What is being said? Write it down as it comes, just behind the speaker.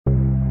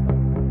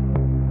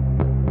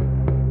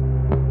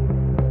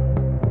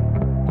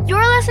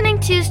listening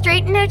to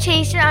Straight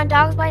Notation on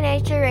Dogs by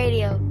Nature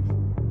Radio.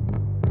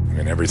 I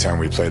mean, every time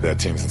we played that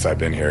team since I've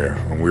been here,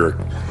 when we were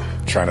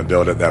trying to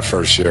build it that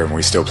first year, and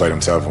we still played them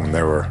tough when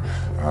they were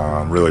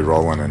really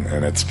rolling,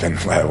 and it's been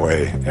that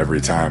way every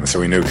time. So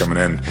we knew coming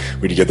in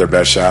we'd get their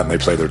best shot, and they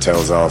played their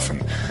tails off.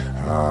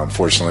 And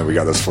fortunately, we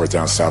got those fourth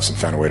down stops and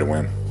found a way to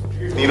win.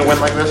 You need a win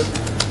like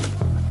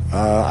this?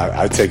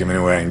 I'd take them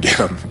anyway and get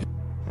them.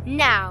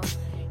 Now,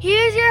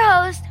 here's your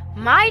host,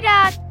 my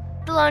dad,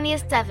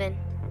 Thelonious 7.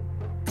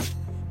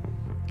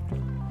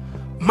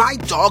 My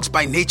Dogs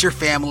by Nature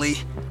family,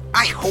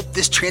 I hope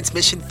this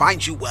transmission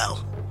finds you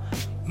well.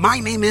 My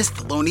name is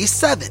Thelonious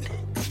 7,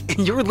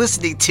 and you're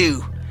listening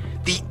to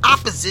The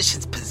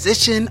Opposition's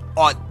Position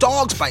on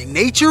Dogs by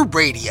Nature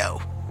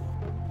Radio.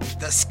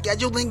 The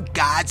scheduling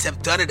gods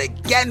have done it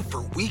again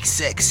for Week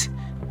 6.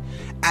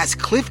 As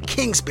Cliff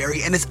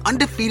Kingsbury and his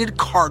undefeated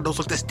Cardinals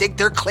look to stake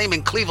their claim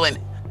in Cleveland,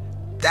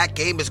 that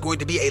game is going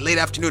to be a late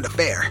afternoon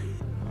affair.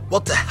 Well,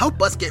 to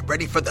help us get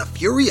ready for the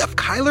fury of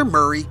Kyler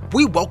Murray,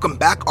 we welcome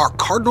back our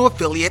Cardinal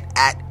affiliate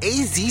at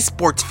AZ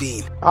Sports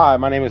Fiend. Hi,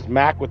 my name is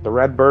Mac with the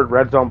Redbird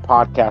Red Zone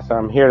Podcast.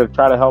 I'm here to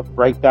try to help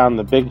break down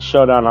the big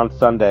showdown on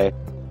Sunday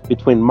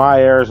between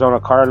my Arizona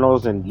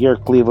Cardinals and your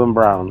Cleveland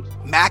Browns.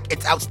 Mac,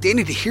 it's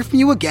outstanding to hear from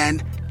you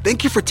again.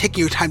 Thank you for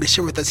taking your time to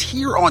share with us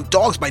here on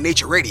Dogs by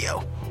Nature Radio.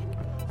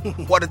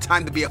 What a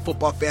time to be a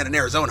football fan in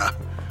Arizona.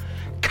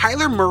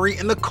 Kyler Murray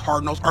and the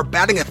Cardinals are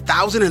batting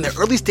 1,000 in the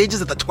early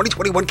stages of the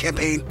 2021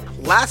 campaign.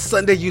 Last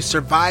Sunday, you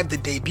survived the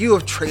debut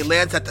of Trey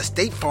Lance at the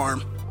State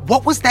Farm.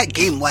 What was that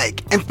game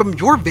like? And from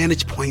your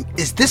vantage point,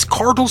 is this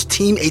Cardinals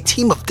team a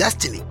team of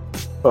destiny?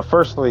 But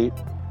firstly,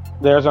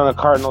 the Arizona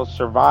Cardinals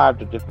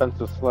survived a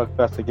defensive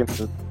slugfest against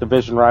the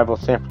division rival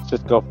San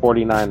Francisco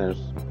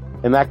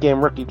 49ers. In that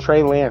game, rookie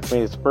Trey Lance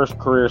made his first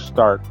career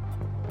start.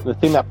 And the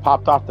thing that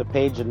popped off the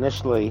page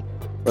initially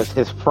was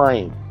his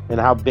frame and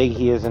how big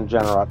he is in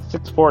general. At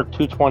 6'4",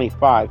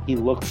 225, he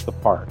looks the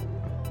part.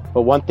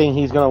 But one thing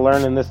he's going to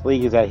learn in this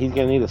league is that he's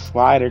going to need to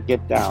slide or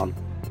get down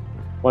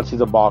once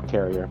he's a ball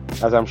carrier.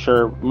 As I'm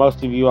sure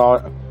most of you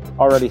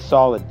already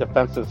saw the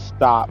defensive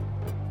stop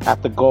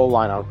at the goal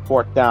line on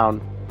fourth down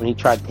when he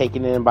tried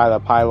taking it in by the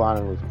pylon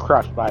and was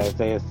crushed by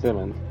Isaiah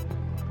Simmons.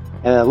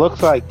 And it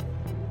looks like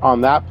on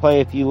that play,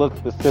 if you look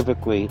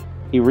specifically,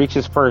 he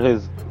reaches for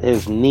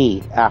his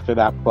knee after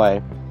that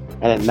play.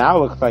 And it now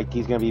looks like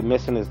he's going to be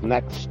missing his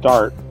next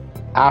start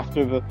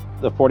after the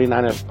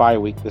 49ers bye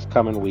week this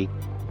coming week.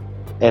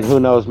 And who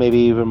knows, maybe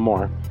even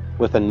more,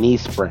 with a knee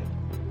sprain.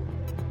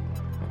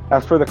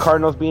 As for the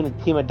Cardinals being a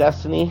team of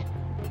destiny,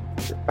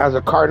 as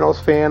a Cardinals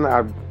fan,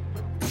 I'm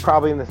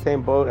probably in the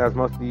same boat as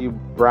most of you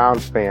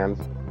Browns fans.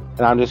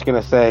 And I'm just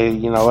going to say,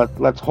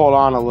 let's hold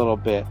on a little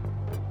bit.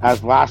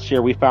 As last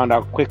year, we found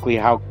out quickly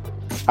how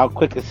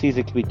quick a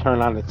season can be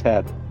turned on its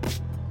head.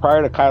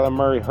 Prior to Kyler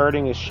Murray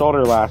hurting his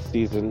shoulder last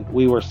season,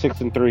 we were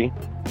 6-3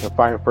 and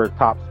fighting for a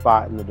top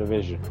spot in the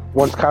division.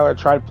 Once Kyler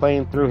tried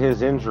playing through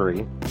his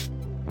injury,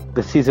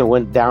 the season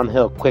went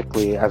downhill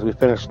quickly as we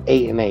finished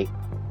 8-8.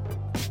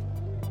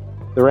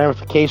 The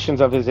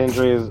ramifications of his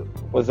injury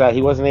was that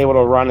he wasn't able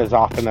to run as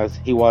often as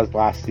he was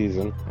last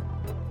season.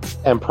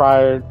 And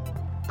prior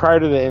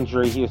to the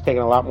injury, he was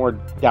taking a lot more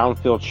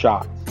downfield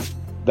shots.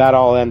 That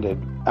all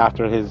ended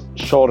after his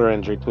shoulder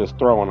injury to his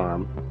throwing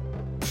arm.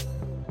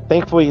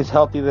 Thankfully, he's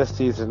healthy this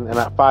season, and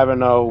at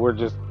 5-0, we're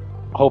just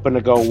hoping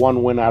to go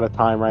one win at a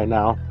time right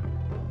now.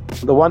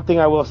 The one thing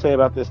I will say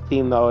about this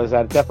team, though, is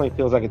that it definitely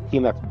feels like a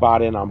team that's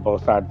bought in on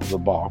both sides of the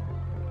ball.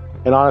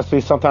 And honestly,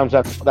 sometimes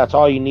that's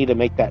all you need to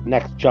make that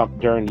next jump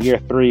during year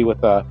 3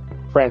 with a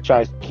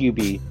franchise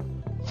QB,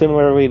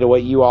 similarly to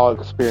what you all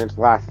experienced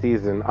last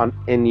season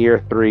in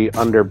year 3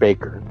 under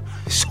Baker.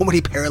 So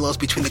many parallels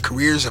between the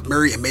careers of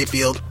Murray and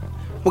Mayfield.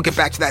 We'll get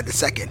back to that in a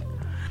second.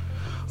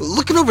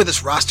 Looking over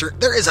this roster,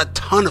 there is a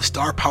ton of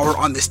star power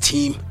on this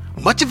team,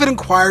 much of it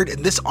acquired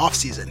in this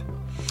offseason.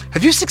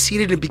 Have you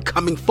succeeded in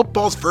becoming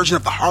football's version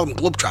of the Harlem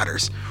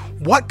Globetrotters?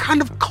 What kind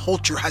of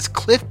culture has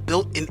Cliff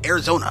built in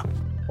Arizona?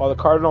 While the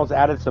Cardinals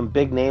added some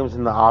big names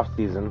in the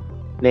offseason,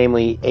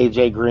 namely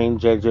A.J. Green,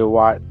 J.J.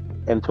 Watt,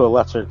 and to a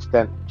lesser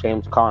extent,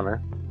 James Conner,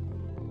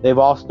 they've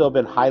all still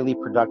been highly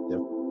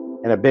productive,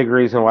 and a big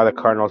reason why the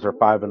Cardinals are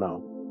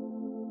 5-0.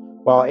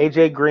 While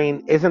A.J.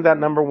 Green isn't that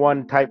number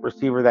one type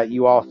receiver that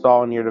you all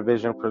saw in your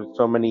division for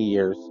so many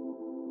years,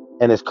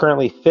 and is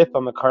currently 5th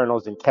on the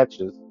Cardinals in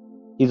catches,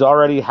 he's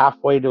already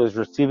halfway to his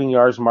receiving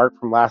yards mark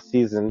from last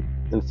season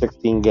in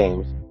 16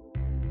 games.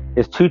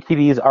 His 2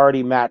 TDs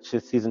already matched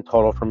his season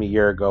total from a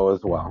year ago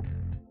as well.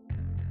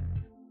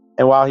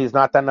 And while he's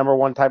not that number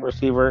one type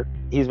receiver,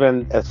 he's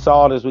been as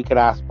solid as we could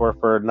ask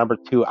for a number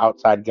 2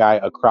 outside guy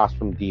across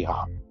from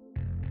D-Hop.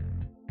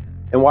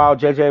 And while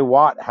J.J.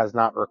 Watt has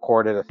not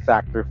recorded a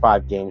sack through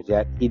 5 games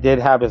yet, he did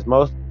have his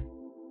most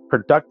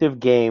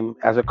productive game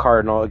as a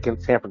Cardinal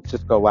against San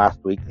Francisco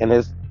last week, and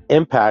his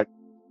impact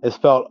is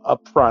felt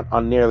up front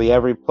on nearly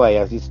every play,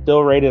 as he's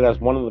still rated as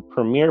one of the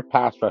premier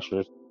pass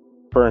rushers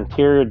for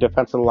interior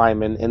defensive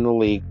linemen in the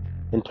league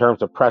in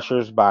terms of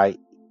pressures by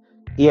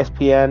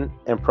ESPN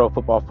and Pro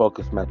Football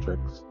Focus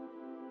metrics.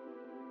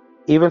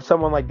 Even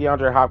someone like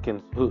DeAndre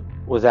Hopkins, who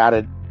was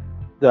added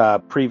the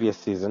previous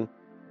season,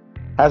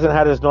 hasn't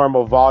had his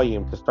normal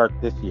volume to start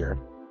this year,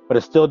 but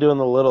is still doing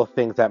the little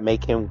things that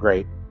make him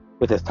great,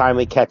 with his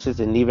timely catches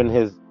and even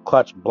his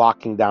clutch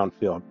blocking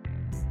downfield.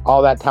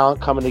 All that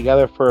talent coming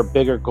together for a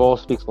bigger goal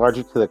speaks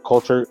largely to the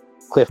culture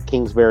Cliff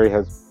Kingsbury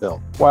has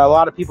built. While a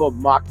lot of people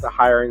mock the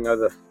hiring of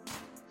the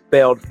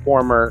failed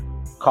former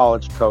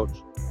college coach,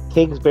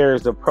 Kingsbury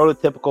is a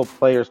prototypical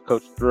players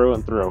coach through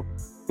and through,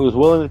 who is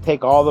willing to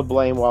take all the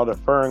blame while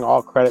deferring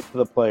all credit to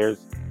the players,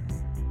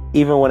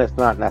 even when it's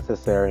not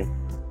necessary.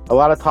 A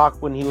lot of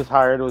talk when he was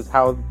hired was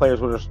how the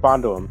players would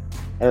respond to him,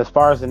 and as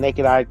far as the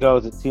naked eye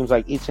goes, it seems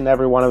like each and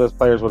every one of those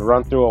players would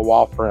run through a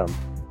wall for him,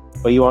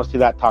 but you won't see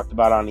that talked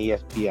about on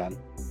ESPN.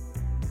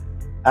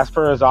 As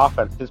for his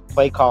offense, his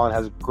play calling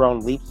has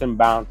grown leaps and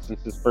bounds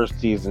since his first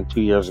season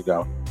 2 years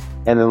ago,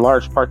 and in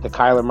large part to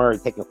Kyler Murray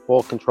taking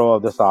full control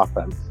of this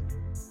offense.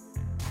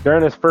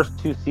 During his first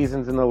 2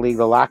 seasons in the league,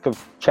 the lack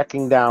of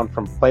checking down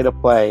from play to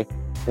play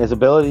and his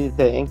ability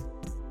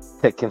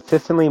to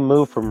consistently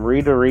move from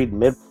read to read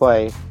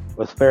mid-play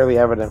was fairly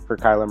evident for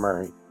Kyler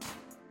Murray.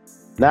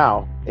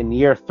 Now, in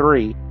year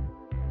 3,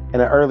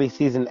 and an early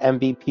season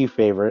MVP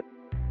favorite,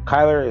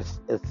 Kyler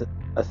is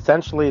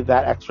essentially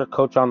that extra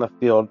coach on the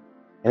field,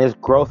 and his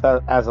growth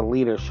as a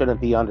leader shouldn't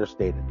be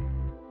understated.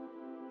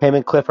 Him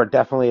and Cliff are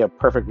definitely a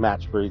perfect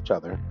match for each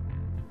other.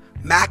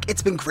 Mac,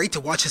 it's been great to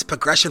watch his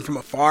progression from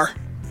afar.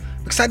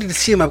 I'm excited to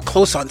see him up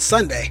close on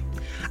Sunday.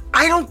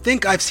 I don't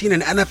think I've seen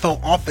an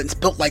NFL offense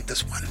built like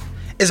this one.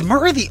 Is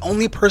Murray the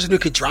only person who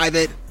could drive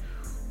it?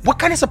 What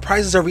kind of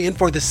surprises are we in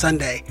for this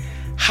Sunday?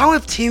 How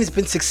have teams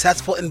been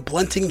successful in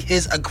blunting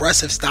his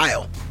aggressive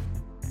style?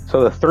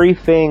 So the 3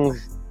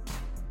 things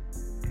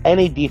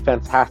any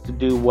defense has to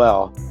do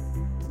well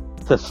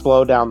to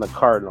slow down the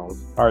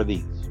Cardinals are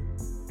these,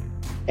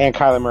 and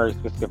Kyler Murray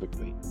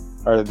specifically,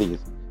 are these.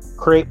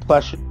 Create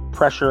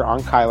pressure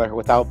on Kyler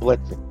without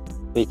blitzing,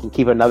 so he can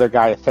keep another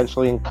guy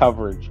essentially in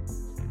coverage,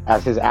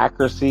 as his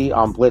accuracy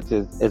on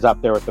blitzes is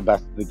up there with the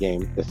best of the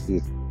game this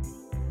season.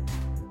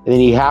 And then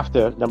you have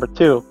to, number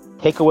 2,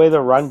 take away the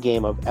run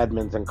game of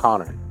Edmonds and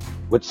Connor,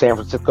 which San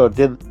Francisco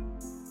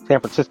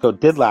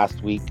did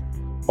last week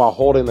while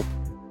holding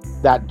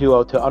that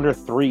duo to under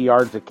 3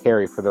 yards a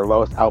carry for their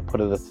lowest output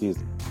of the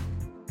season.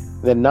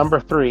 And then number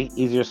 3,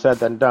 easier said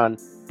than done,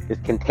 is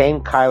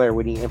contain Kyler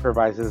when he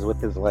improvises with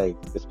his legs,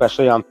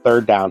 especially on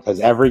third downs, as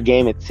every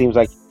game it seems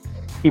like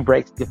he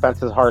breaks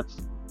defenses' hearts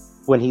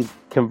when he's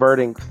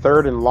converting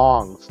third and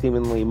long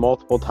seemingly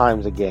multiple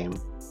times a game.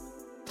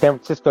 San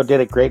Francisco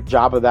did a great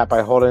job of that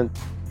by holding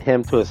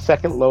him to his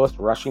second lowest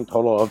rushing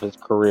total of his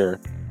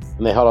career,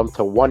 and they held him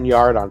to 1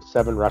 yard on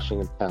 7 rushing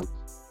attempts,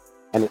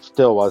 and it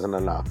still wasn't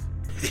enough.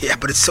 Yeah,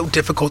 but it's so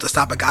difficult to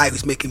stop a guy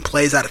who's making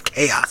plays out of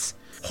chaos.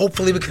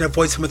 Hopefully we can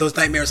avoid some of those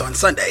nightmares on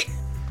Sunday.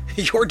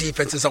 Your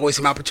defense has always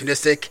been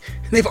opportunistic,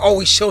 and they've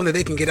always shown that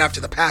they can get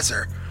after the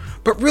passer.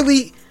 But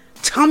really,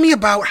 tell me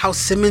about how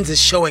Simmons is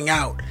showing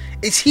out.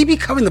 Is he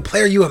becoming the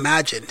player you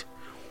imagined?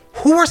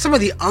 Who are some of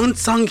the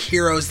unsung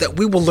heroes that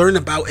we will learn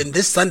about in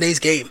this Sunday's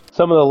game?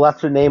 Some of the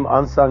lesser-named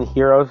unsung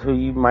heroes who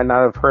you might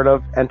not have heard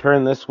of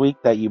entering this week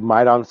that you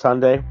might on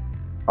Sunday.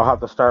 I'll have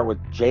to start with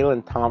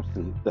Jalen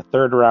Thompson, the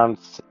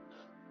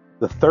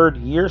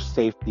third-year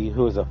safety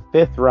who was a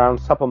 5th-round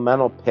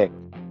supplemental pick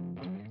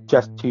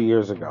just 2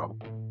 years ago.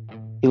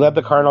 He led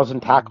the Cardinals in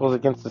tackles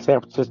against the San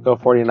Francisco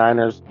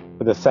 49ers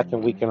for the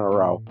second week in a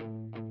row.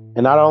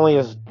 And not only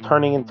is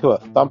turning into a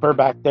thumper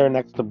back there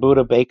next to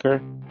Budda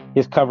Baker,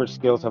 his coverage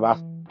skills have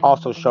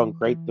also shown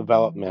great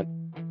development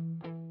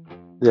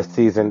this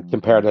season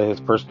compared to his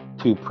first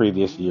 2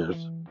 previous years.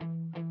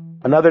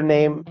 Another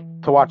name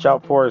to watch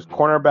out for is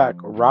cornerback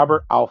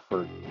Robert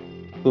Alford,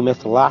 who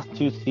missed the last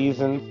 2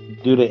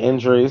 seasons due to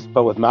injuries,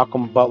 but with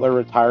Malcolm Butler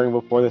retiring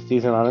before the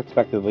season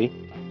unexpectedly.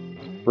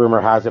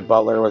 Rumor has it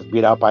Butler was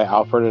beat out by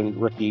Alford and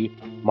rookie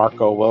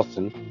Marco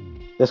Wilson.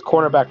 This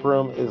cornerback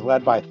room is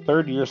led by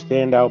 3rd-year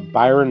standout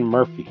Byron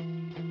Murphy,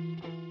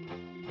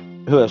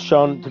 who has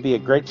shown to be a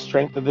great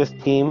strength of this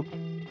team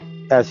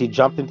as he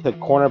jumped into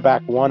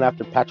cornerback 1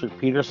 after Patrick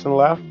Peterson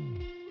left.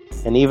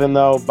 And even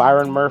though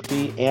Byron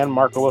Murphy and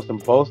Marco Wilson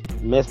both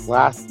missed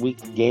last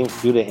week's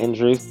games due to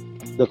injuries,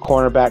 the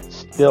cornerback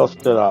still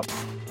stood up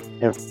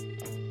and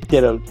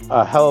did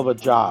a hell of a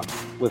job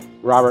with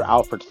Robert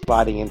Alford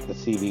sliding into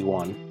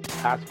CB1.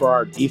 As for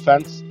our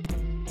defense,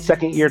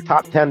 second-year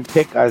top 10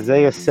 pick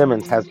Isaiah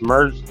Simmons has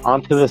merged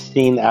onto the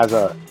scene as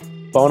a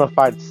bona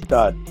fide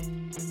stud.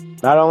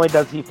 Not only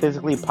does he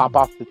physically pop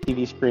off the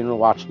TV screen when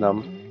watching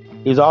them,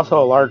 he's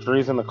also a large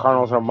reason the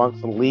Cardinals are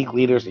amongst the league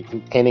leaders in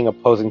containing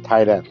opposing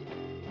tight ends,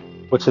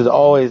 which has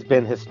always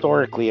been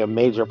historically a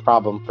major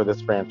problem for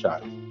this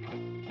franchise.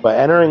 But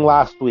entering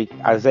last week,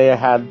 Isaiah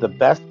had the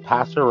best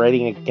passer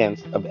rating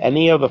against of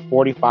any of the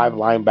 45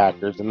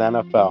 linebackers in the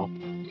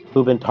NFL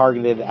who've been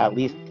targeted at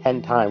least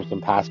 10 times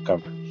in pass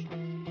coverage.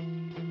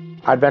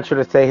 I'd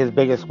venture to say his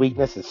biggest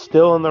weakness is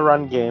still in the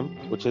run game,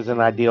 which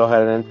isn't ideal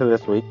heading into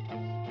this week.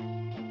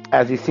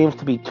 as he seems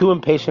to be too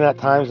impatient at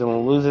times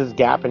and loses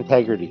gap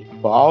integrity.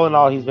 But all in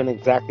all, he's been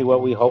exactly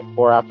what we hoped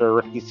for after a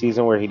rookie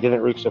season where he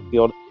didn't reach the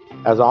field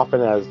as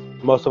often as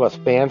most of us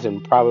fans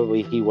and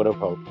probably he would have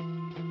hoped.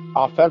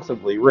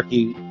 Offensively,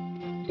 rookie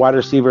wide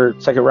receiver,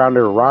 second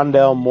rounder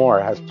Rondale Moore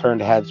has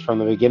turned heads from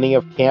the beginning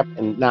of camp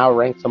and now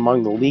ranks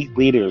among the league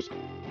leaders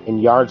in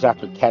yards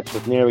after catch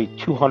with nearly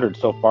 200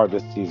 so far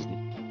this season.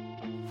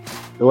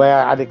 The way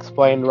I'd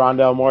explain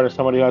Rondale Moore to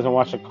somebody who hasn't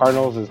watched the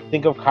Cardinals is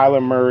think of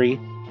Kyler Murray,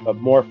 but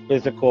more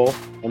physical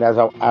and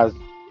as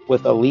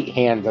with elite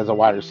hands as a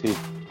wide receiver.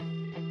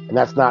 And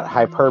that's not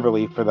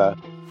hyperbole for the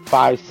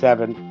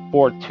 5'7",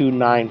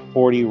 4'2",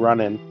 40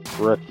 running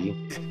rookie.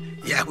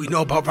 Yeah, we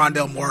know about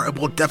Rondale Moore, and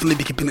we'll definitely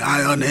be keeping an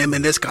eye on him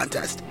in this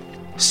contest.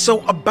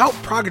 So, about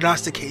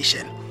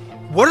prognostication,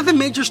 what are the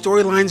major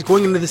storylines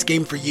going into this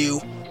game for you?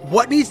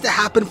 What needs to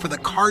happen for the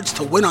Cards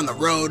to win on the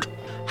road?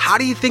 How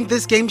do you think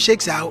this game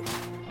shakes out?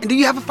 And do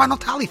you have a final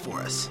tally for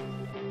us?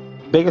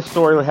 Biggest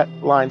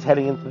storylines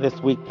heading into this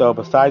week, though,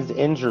 besides the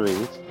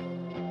injuries,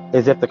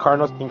 is if the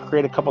Cardinals can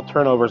create a couple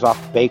turnovers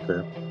off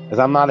Baker, as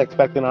I'm not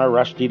expecting our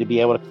rush D to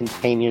be able to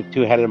contain your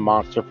two-headed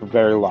monster for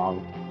very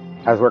long,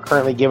 as we're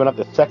currently giving up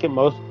the second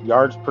most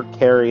yards per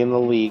carry in the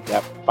league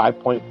at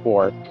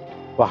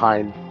 5.4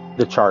 behind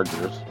the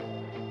Chargers.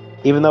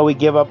 Even though we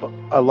give up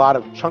a lot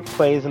of chunk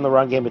plays in the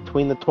run game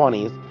between the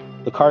 20s,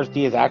 the Cards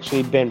D has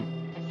actually been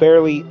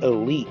fairly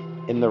elite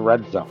in the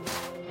red zone.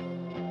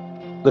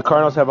 The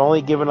Cardinals have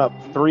only given up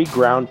 3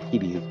 ground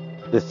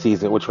TDs this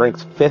season, which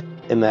ranks 5th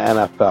in the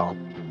NFL.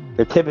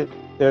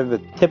 They're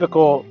the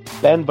typical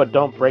bend but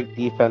don't break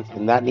defense,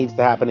 and that needs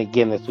to happen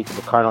again this week if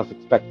the Cardinals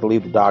expect to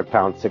leave the dog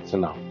pound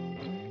 6-0.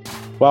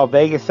 While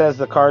Vegas says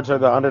the Cards are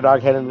the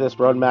underdog heading into this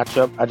road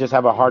matchup, I just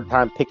have a hard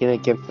time picking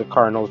against the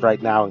Cardinals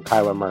right now and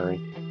Kyler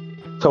Murray.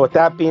 So with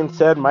that being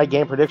said, my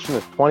game prediction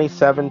is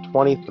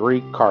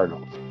 27-23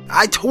 Cardinals.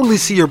 I totally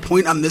see your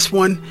point on this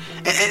one,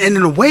 and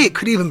in a way it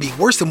could even be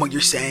worse than what you're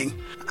saying.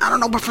 I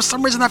don't know, but for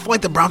some reason I feel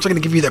like the Browns are going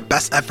to give you their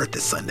best effort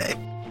this Sunday.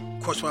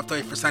 Of course, we'll have to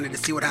wait for Sunday to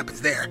see what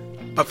happens there.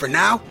 But for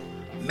now,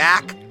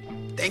 Mac,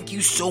 thank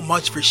you so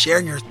much for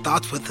sharing your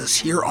thoughts with us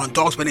here on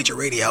Dogs by Nature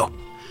Radio.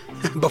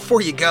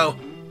 Before you go,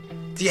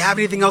 do you have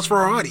anything else for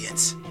our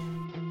audience?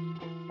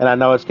 And I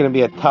know it's going to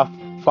be a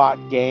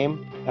tough-fought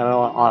game, and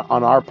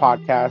on our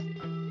podcast,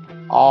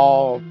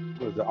 all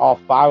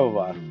 5 of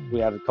us, we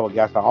had a couple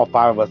guests, all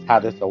 5 of us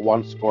had this a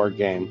one-score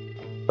game.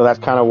 So that's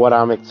kind of what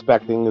I'm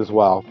expecting as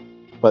well.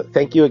 But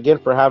thank you again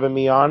for having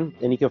me on,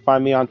 and you can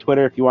find me on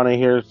Twitter if you want to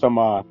hear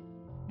some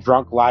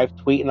drunk live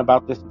tweeting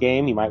about this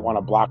game. You might want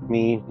to block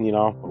me,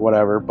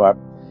 whatever. But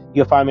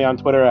you can find me on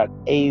Twitter at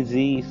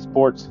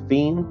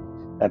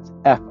AZSportsFiend. That's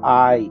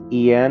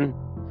F-I-E-N.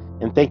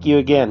 And thank you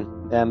again.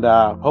 And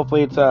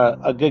hopefully it's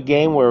a good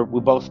game where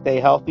we both stay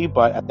healthy.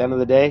 But at the end of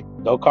the day,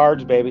 go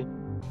Cards, baby.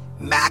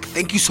 Mac,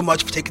 thank you so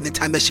much for taking the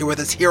time to share with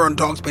us here on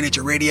Dogs by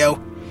Nature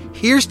Radio.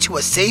 Here's to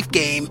a safe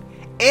game.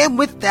 And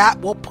with that,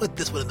 we'll put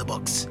this one in the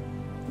books.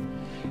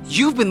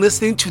 You've been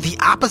listening to The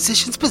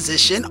Opposition's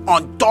Position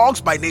on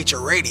Dogs by Nature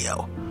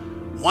Radio.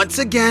 Once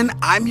again,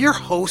 I'm your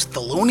host,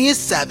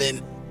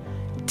 Thelonious7.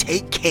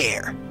 Take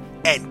care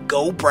and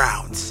go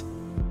Browns.